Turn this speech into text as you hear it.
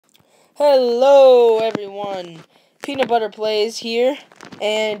Hello everyone, Peanut Butter Plays here,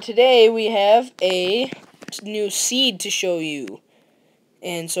 and today we have a new seed to show you.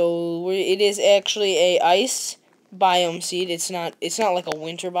 And so it is actually a ice biome seed. It's not like a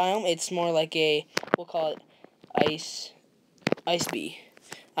winter biome. It's more like we'll call it ice bee.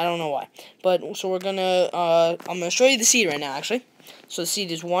 I don't know why, but so we're gonna I'm gonna show you the seed right now actually. So the seed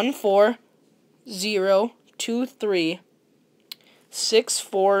is 14023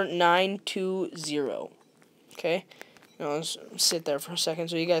 64920. Okay, now let's sit there for a second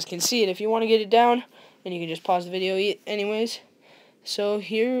so you guys can see it. If you want to get it down, and you can just pause the video anyways. So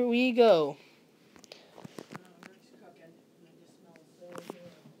here we go.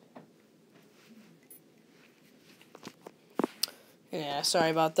 Yeah,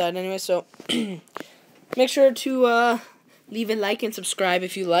 sorry about that. Anyway, so make sure to leave a like and subscribe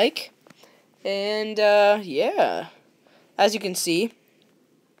if you like. And yeah, as you can see,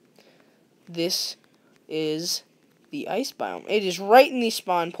 this is the ice biome. It is right in the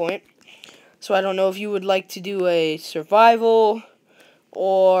spawn point. So I don't know if you would like to do a survival,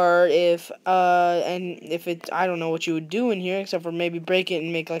 or if I don't know what you would do in here except for maybe break it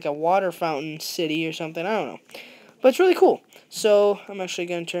and make like a water fountain city or something. I don't know, but it's really cool. So I'm actually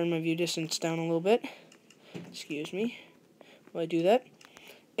going to turn my view distance down a little bit. Excuse me while I do that.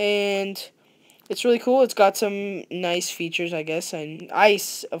 And it's really cool. It's got some nice features, I guess, and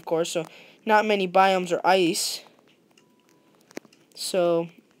ice, of course. So not many biomes are ice. So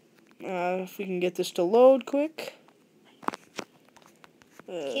if we can get this to load quick.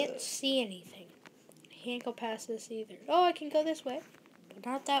 Can't see anything. I can't go past this either. Oh, I can go this way, but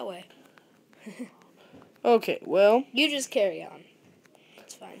not that way. Okay, well, you just carry on.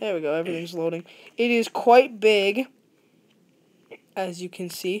 It's fine. There we go. Everything's loading. It is quite big, as you can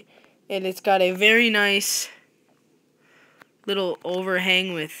see, and it's got a very nice little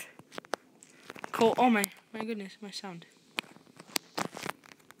overhang with coal. Oh my goodness, my sound.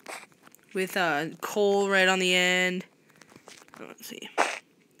 With coal right on the end. Let's see.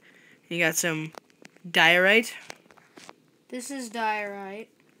 You got some diorite. This is diorite,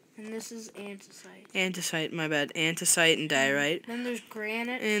 and this is antacite. Antacite, my bad. Antacite and diorite. Then there's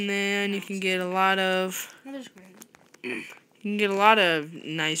granite. And then you can get a lot of... There's granite. You can get a lot of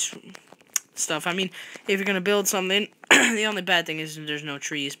nice stuff. I mean, if you're going to build something, the only bad thing is there's no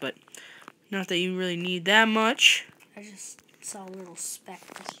trees, but not that you really need that much. I just saw a little speck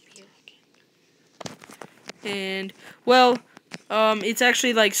disappear. And, well, it's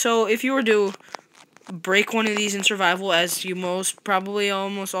actually like, so if you were to break one of these in survival, as you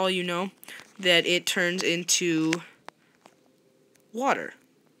almost all you know, that it turns into water.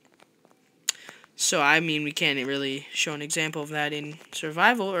 So, I mean, we can't really show an example of that in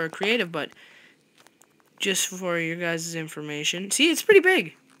survival or creative, but just for your guys' information. See, it's pretty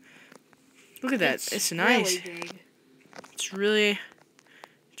big. Look at that. It's nice. Really big. It's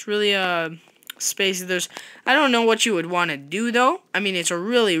really spacey. I don't know what you would want to do, though. I mean, it's a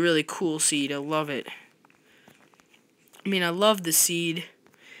really, really cool seed. I love it. I mean, I love the seed.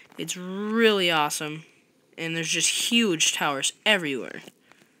 It's really awesome. And there's just huge towers everywhere.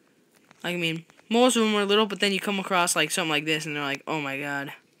 Like, I mean, most of them are little, but then you come across, like, something like this, and they're like, oh my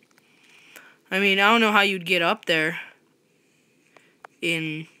god. I mean, I don't know how you'd get up there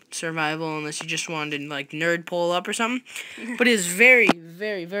in survival unless you just wanted to, like, nerd pole up or something. But it's very,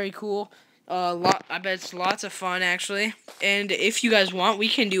 very, very cool. I bet it's lots of fun, actually. And if you guys want, we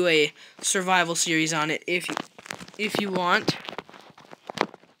can do a survival series on it if you want.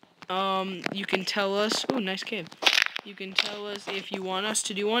 You can tell us... Ooh, nice cave. You can tell us if you want us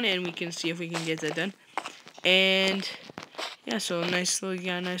to do one, and we can see if we can get that done. And, yeah, so you got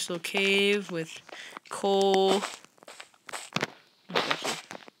a nice little cave with coal. Of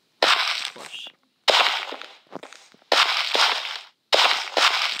course.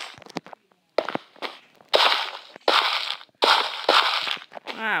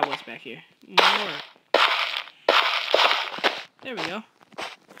 What's back here? More. There we go.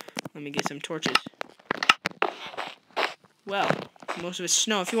 Let me get some torches. Well, most of it's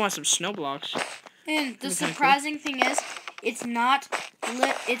snow. If you want some snow blocks. And the surprising thing is, it's not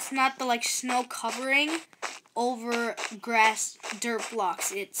the like snow covering over grass dirt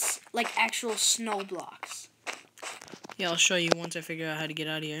blocks. It's like actual snow blocks. Yeah, I'll show you once I figure out how to get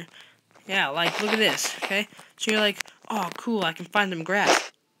out of here. Yeah, like, look at this, okay? So you're like, oh, cool, I can find some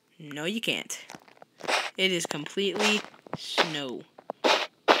grass. No, you can't. It is completely snow.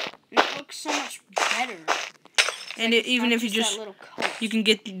 It looks so much better. And like even if you can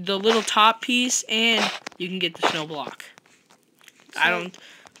get the little top piece, and you can get the snow block. So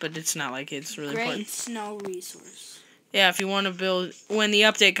but it's not like it's really important. Great snow resource. Yeah, if you want to build, when the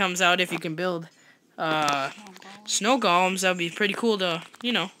update comes out, if you can build snow golems, that'd be pretty cool to,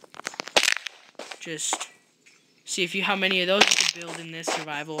 you know, just see if you how many of those you could build in this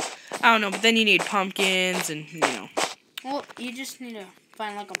survival. I don't know, but then you need pumpkins and, you know. Well, you just need to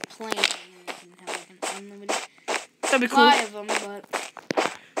find like a plane and then you can have like an unlimited That'd be cool. supply of them, but...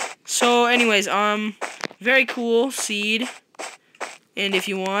 So, anyways, very cool seed. And if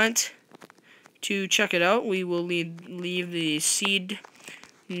you want to check it out, we will leave the seed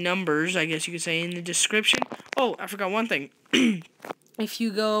numbers, I guess you could say, in the description. Oh, I forgot one thing. If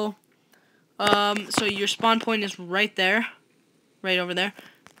you go, so your spawn point is right there, right over there,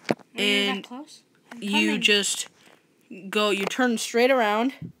 and you just go, you turn straight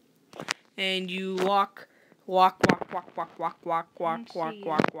around, and you walk. Oh,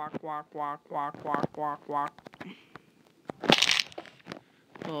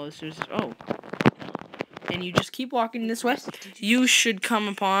 this is, oh. And you just keep walking this way. You should come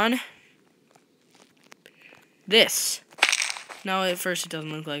upon this. Now, at first, it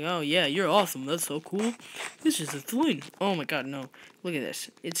doesn't look like, oh, yeah, you're awesome. That's so cool. This is a thing. Oh, my God, no. Look at this.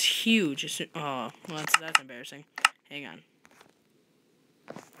 It's huge. It's, oh, well, that's embarrassing. Hang on.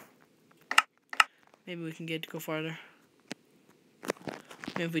 Maybe we can get to go farther.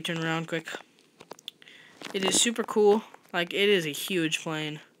 Maybe if we turn around quick. It is super cool. Like, it is a huge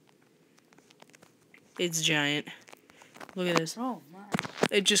plane. It's giant. Look at this. Oh, my.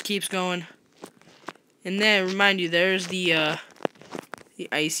 It just keeps going. And then, remind you, there's the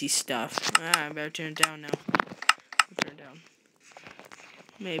icy stuff. I better turn it down now. Turn it down.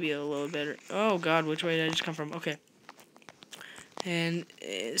 Maybe a little better. Oh, God, which way did I just come from? Okay. And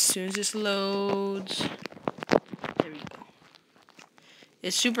as soon as this loads... There we go.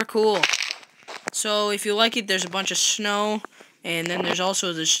 It's super cool. So, if you like it, there's a bunch of snow. And then there's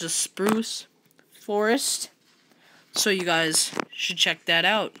also this spruce forest. So, you guys should check that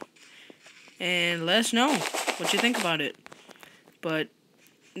out. And let us know what you think about it. But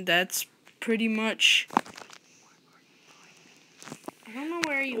that's pretty much... I don't know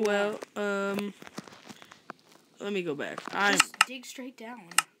where you are. Well, let me go back. Just dig straight down.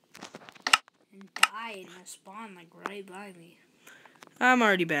 And die and you'll spawn like right by me. I'm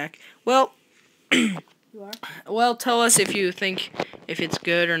already back. Well... You are? Well, tell us if you think if it's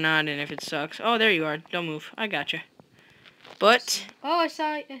good or not and if it sucks. Oh, there you are. Don't move. I gotcha. But... Oh, I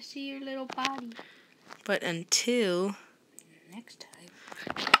see your little body. But until... Next time.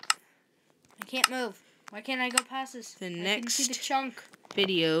 I can't move. Why can't I go past this? The I next can see the chunk.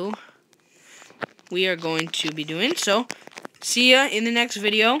 video we are going to be doing. So, see ya in the next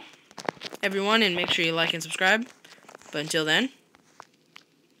video, everyone, and make sure you like and subscribe. But until then,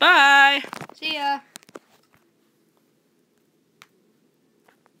 bye! See ya!